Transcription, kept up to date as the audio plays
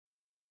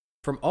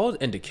From all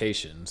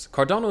indications,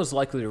 Cardano is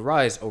likely to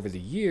rise over the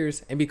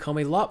years and become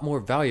a lot more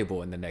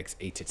valuable in the next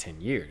 8 to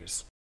 10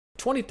 years.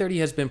 2030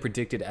 has been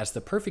predicted as the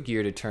perfect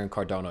year to turn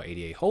Cardano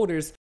ADA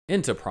holders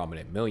into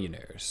prominent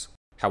millionaires.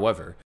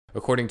 However,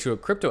 according to a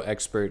crypto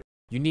expert,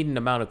 you need an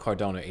amount of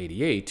Cardano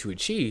ADA to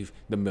achieve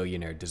the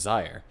millionaire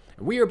desire.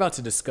 And we are about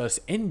to discuss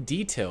in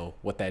detail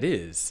what that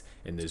is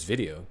in this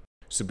video.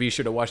 So be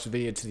sure to watch the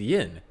video to the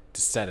end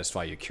to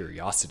satisfy your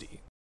curiosity.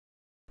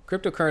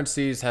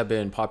 Cryptocurrencies have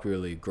been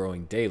popularly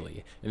growing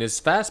daily and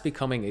is fast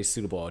becoming a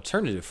suitable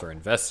alternative for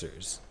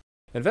investors.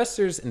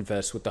 Investors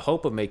invest with the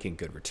hope of making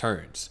good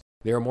returns.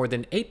 There are more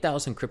than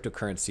 8,000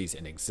 cryptocurrencies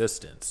in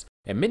existence,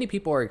 and many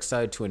people are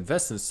excited to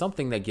invest in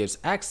something that gives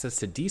access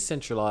to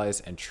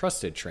decentralized and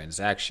trusted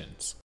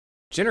transactions.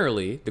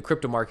 Generally, the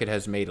crypto market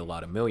has made a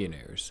lot of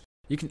millionaires.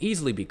 You can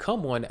easily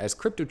become one as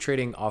crypto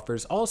trading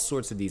offers all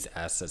sorts of these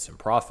assets and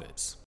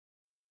profits.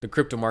 The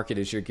crypto market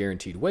is your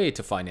guaranteed way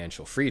to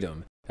financial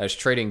freedom, as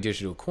trading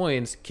digital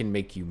coins can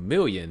make you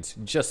millions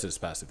just as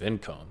passive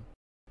income.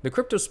 The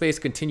crypto space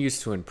continues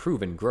to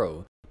improve and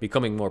grow,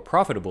 becoming more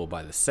profitable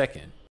by the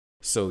second.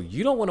 So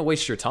you don't want to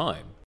waste your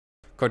time.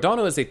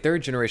 Cardano is a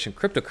third-generation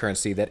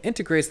cryptocurrency that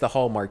integrates the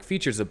hallmark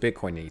features of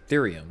Bitcoin and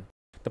Ethereum.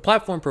 The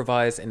platform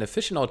provides an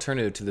efficient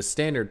alternative to the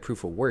standard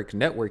proof-of-work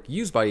network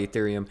used by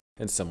Ethereum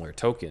and similar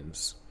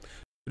tokens.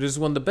 It is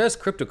one of the best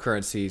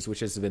cryptocurrencies,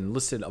 which has been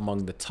listed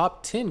among the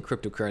top 10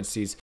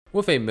 cryptocurrencies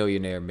with a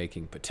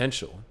millionaire-making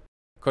potential.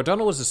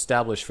 Cardano was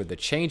established for the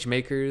change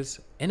makers,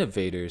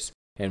 innovators,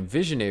 and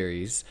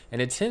visionaries,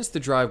 and intends to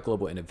drive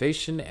global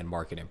innovation and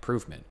market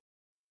improvement.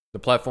 The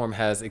platform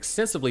has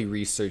extensively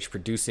researched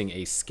producing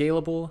a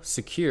scalable,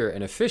 secure,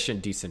 and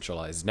efficient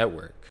decentralized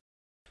network.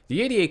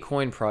 The ADA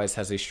coin price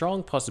has a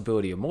strong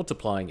possibility of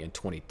multiplying in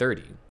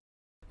 2030.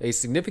 A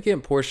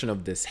significant portion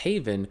of this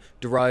haven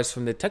derives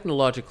from the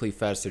technologically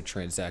faster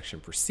transaction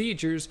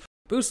procedures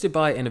boosted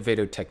by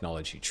innovative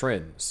technology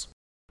trends.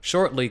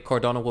 Shortly,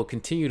 Cardano will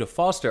continue to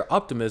foster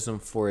optimism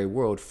for a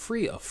world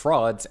free of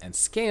frauds and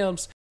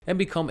scams and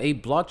become a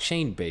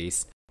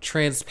blockchain-based,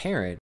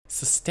 transparent,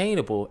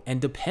 sustainable, and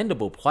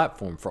dependable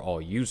platform for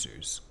all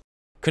users.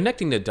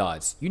 Connecting the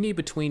dots, you need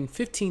between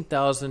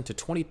 $15,000 to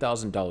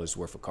 $20,000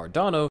 worth of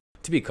Cardano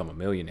to become a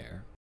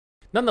millionaire.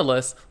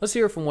 Nonetheless, let's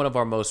hear from one of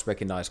our most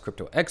recognized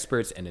crypto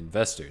experts and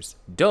investors,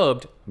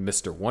 dubbed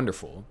Mr.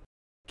 Wonderful.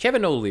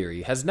 Kevin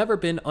O'Leary has never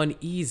been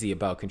uneasy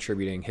about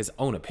contributing his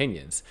own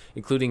opinions,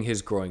 including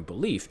his growing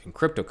belief in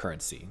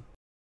cryptocurrency.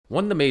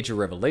 One of the major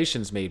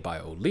revelations made by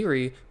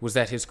O'Leary was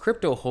that his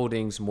crypto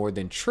holdings more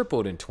than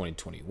tripled in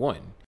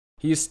 2021.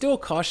 He is still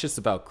cautious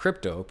about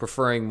crypto,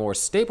 preferring more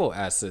stable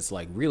assets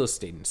like real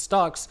estate and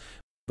stocks,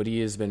 but he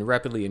has been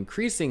rapidly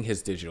increasing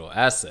his digital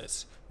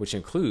assets, which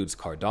includes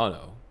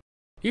Cardano.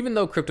 Even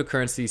though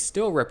cryptocurrencies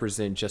still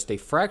represent just a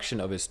fraction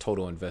of his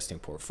total investing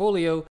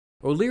portfolio,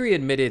 O'Leary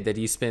admitted that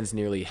he spends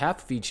nearly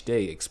half of each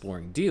day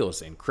exploring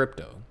deals in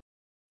crypto.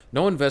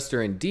 No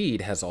investor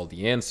indeed has all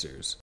the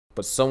answers,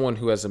 but someone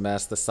who has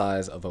amassed the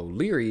size of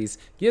O'Leary's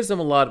gives him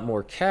a lot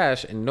more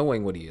cash in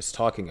knowing what he is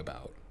talking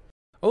about.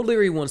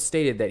 O'Leary once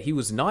stated that he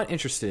was not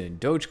interested in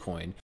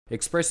Dogecoin,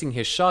 expressing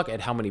his shock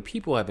at how many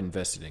people have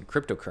invested in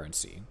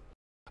cryptocurrency.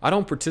 "I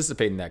don't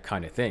participate in that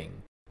kind of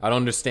thing. I don't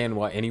understand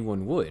why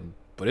anyone would,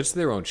 but it's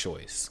their own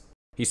choice,"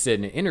 he said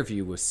in an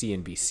interview with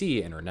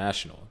CNBC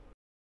International.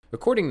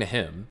 According to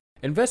him,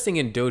 investing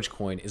in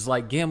Dogecoin is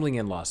like gambling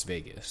in Las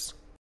Vegas.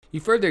 He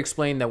further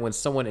explained that when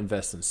someone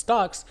invests in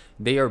stocks,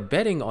 they are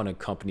betting on a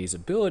company's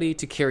ability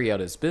to carry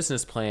out its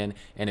business plan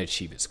and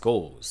achieve its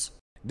goals.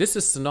 This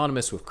is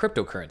synonymous with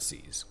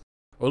cryptocurrencies.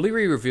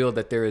 O'Leary revealed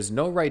that there is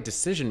no right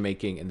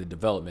decision-making in the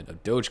development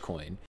of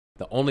Dogecoin.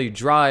 The only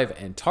drive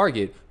and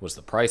target was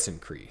the price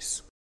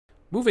increase.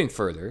 Moving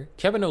further,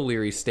 Kevin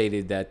O'Leary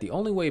stated that the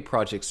only way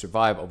projects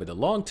survive over the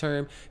long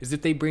term is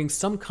if they bring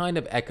some kind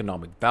of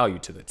economic value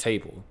to the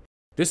table.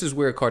 This is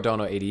where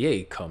Cardano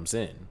ADA comes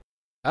in.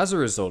 As a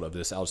result of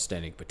this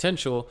outstanding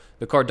potential,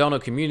 the Cardano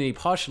community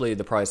postulated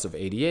the price of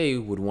ADA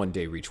would one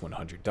day reach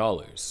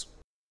 $100.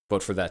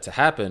 But for that to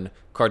happen,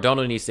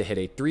 Cardano needs to hit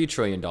a $3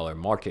 trillion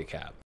market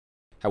cap.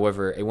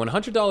 However, a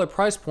 $100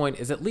 price point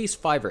is at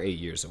least 5 or 8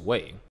 years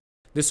away.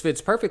 This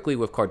fits perfectly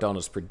with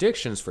Cardano's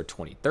predictions for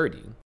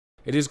 2030.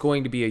 It is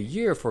going to be a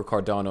year for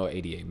Cardano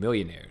ADA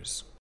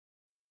millionaires.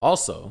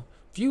 Also,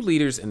 few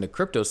leaders in the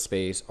crypto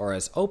space are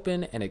as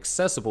open and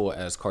accessible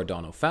as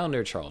Cardano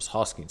founder Charles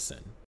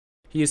Hoskinson.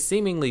 He is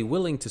seemingly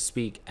willing to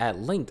speak at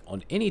length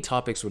on any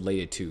topics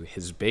related to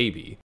his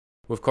baby.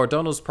 With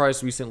Cardano's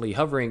price recently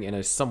hovering in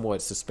a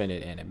somewhat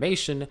suspended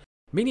animation,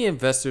 many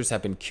investors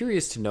have been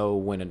curious to know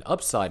when an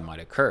upside might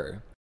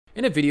occur.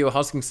 In a video,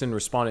 Hoskinson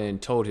responded and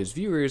told his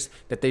viewers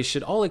that they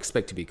should all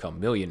expect to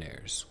become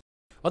millionaires.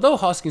 Although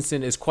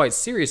Hoskinson is quite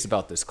serious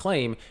about this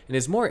claim and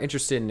is more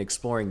interested in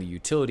exploring the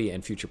utility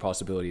and future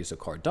possibilities of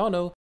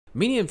Cardano,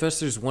 many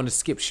investors want to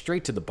skip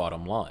straight to the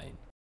bottom line.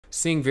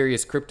 Seeing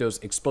various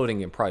cryptos exploding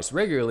in price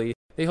regularly,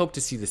 they hope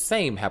to see the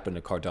same happen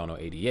to Cardano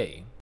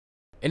ADA.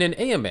 In an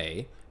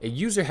AMA, a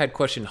user had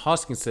questioned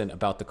Hoskinson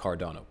about the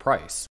Cardano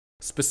price.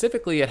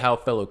 specifically at how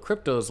fellow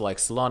cryptos like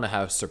Solana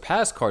have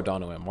surpassed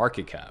Cardano in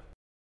market cap.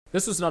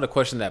 This was not a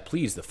question that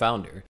pleased the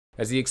founder,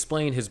 as he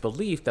explained his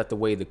belief that the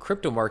way the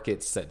crypto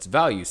market sets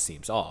value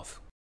seems off.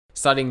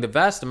 Citing the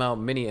vast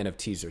amount many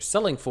NFTs are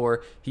selling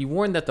for, he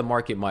warned that the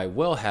market might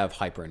well have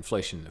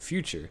hyperinflation in the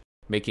future,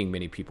 making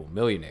many people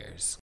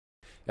millionaires.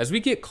 As we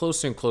get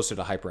closer and closer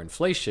to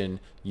hyperinflation,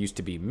 used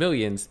to be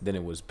millions, then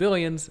it was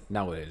billions,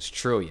 now it is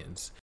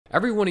trillions.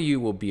 Every one of you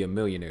will be a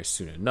millionaire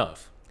soon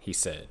enough, he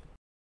said.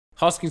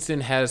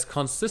 Hoskinson has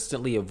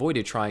consistently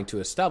avoided trying to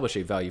establish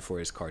a value for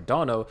his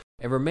Cardano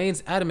and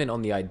remains adamant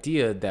on the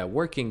idea that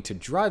working to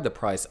drive the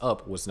price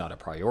up was not a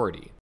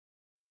priority.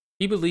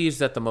 He believes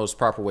that the most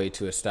proper way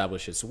to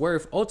establish its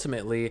worth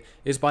ultimately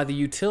is by the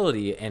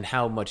utility and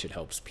how much it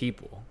helps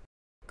people.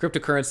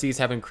 Cryptocurrencies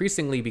have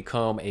increasingly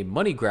become a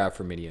money grab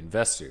for many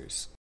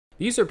investors.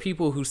 These are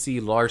people who see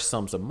large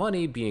sums of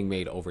money being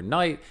made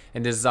overnight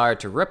and desire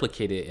to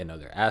replicate it in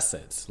other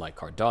assets, like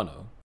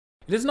Cardano.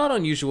 It is not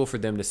unusual for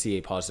them to see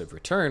a positive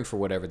return for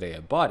whatever they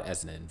have bought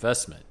as an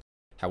investment.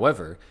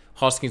 However,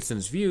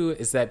 Hoskinson's view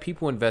is that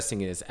people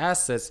investing in his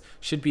assets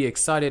should be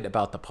excited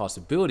about the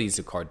possibilities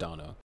of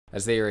Cardano,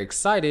 as they are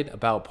excited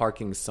about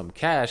parking some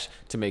cash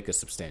to make a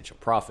substantial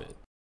profit.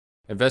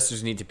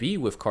 Investors need to be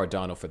with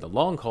Cardano for the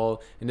long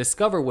haul and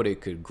discover what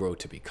it could grow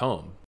to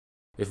become.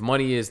 If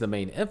money is the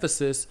main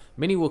emphasis,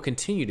 many will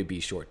continue to be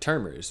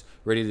short-termers,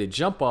 ready to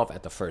jump off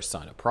at the first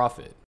sign of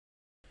profit.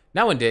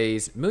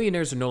 Nowadays,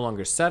 millionaires are no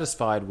longer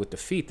satisfied with the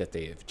feat that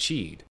they have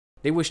achieved.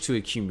 They wish to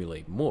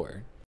accumulate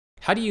more.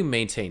 How do you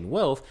maintain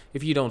wealth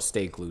if you don't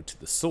stay glued to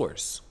the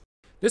source?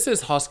 This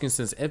is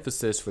Hoskinson's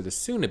emphasis for the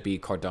soon-to-be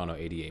Cardano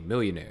ADA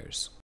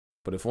millionaires.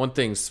 But if one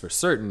thing's for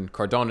certain,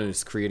 Cardano and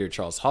its creator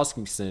Charles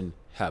Hoskinson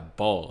have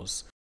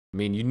balls. I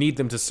mean, you need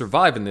them to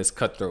survive in this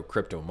cutthroat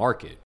crypto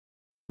market.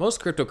 Most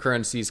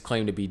cryptocurrencies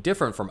claim to be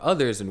different from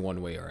others in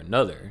one way or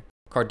another.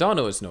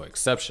 Cardano is no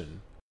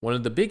exception. One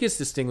of the biggest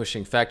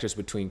distinguishing factors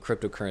between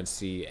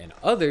cryptocurrency and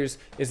others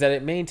is that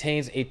it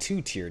maintains a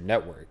two-tiered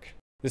network.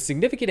 The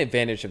significant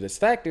advantage of this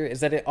factor is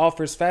that it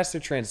offers faster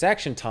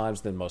transaction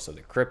times than most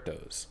other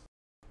cryptos.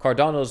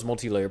 Cardano's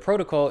multi-layer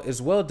protocol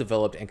is well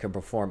developed and can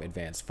perform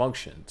advanced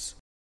functions.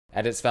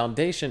 At its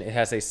foundation, it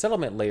has a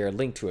settlement layer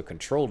linked to a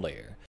control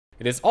layer.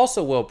 It is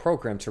also well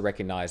programmed to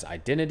recognize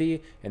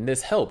identity, and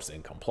this helps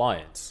in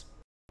compliance.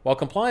 While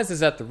compliance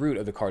is at the root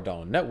of the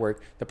Cardano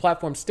network, the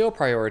platform still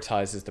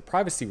prioritizes the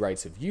privacy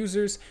rights of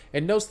users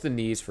and notes the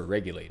needs for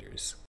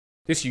regulators.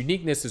 This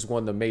uniqueness is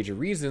one of the major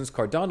reasons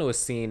Cardano is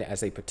seen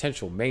as a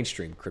potential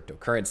mainstream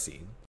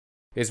cryptocurrency.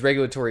 Its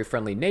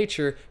regulatory-friendly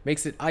nature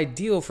makes it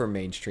ideal for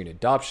mainstream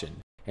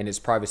adoption, and its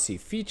privacy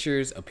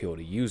features appeal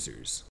to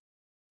users.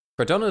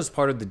 Cardano is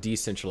part of the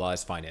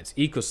decentralized finance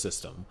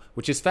ecosystem,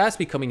 which is fast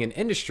becoming an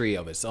industry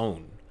of its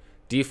own.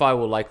 DeFi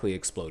will likely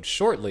explode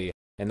shortly,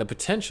 and the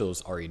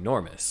potentials are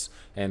enormous,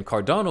 and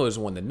Cardano is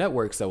one of the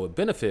networks that would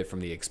benefit from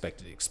the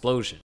expected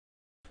explosion.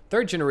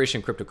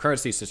 Third-generation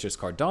cryptocurrencies such as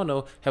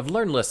Cardano have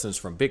learned lessons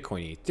from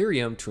Bitcoin and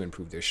Ethereum to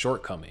improve their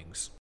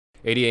shortcomings.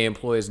 ADA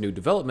employs new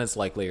developments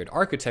like layered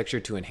architecture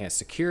to enhance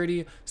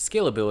security,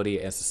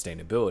 scalability, and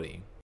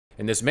sustainability.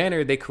 In this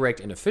manner, they correct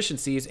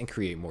inefficiencies and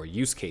create more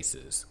use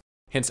cases,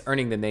 hence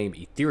earning the name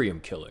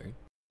Ethereum Killer.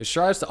 It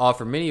strives to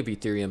offer many of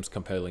Ethereum's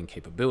compelling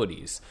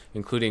capabilities,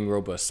 including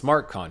robust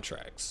smart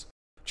contracts.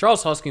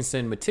 Charles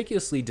Hoskinson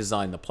meticulously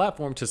designed the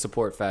platform to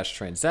support fast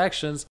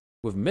transactions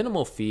with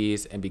minimal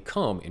fees and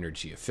become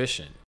energy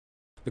efficient.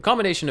 The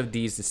combination of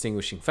these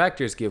distinguishing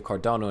factors give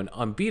Cardano an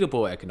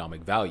unbeatable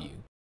economic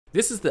value.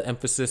 This is the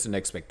emphasis and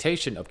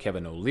expectation of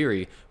Kevin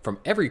O'Leary from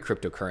every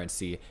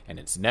cryptocurrency and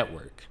its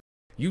network.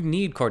 You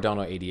need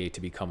Cardano ADA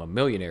to become a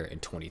millionaire in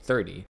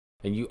 2030,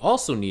 and you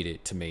also need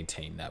it to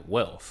maintain that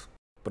wealth.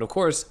 But of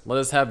course, let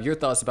us have your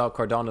thoughts about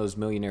Cardano's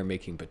millionaire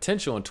making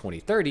potential in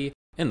 2030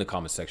 in the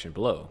comment section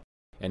below.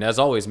 And as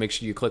always, make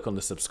sure you click on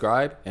the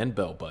subscribe and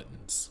bell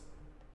buttons.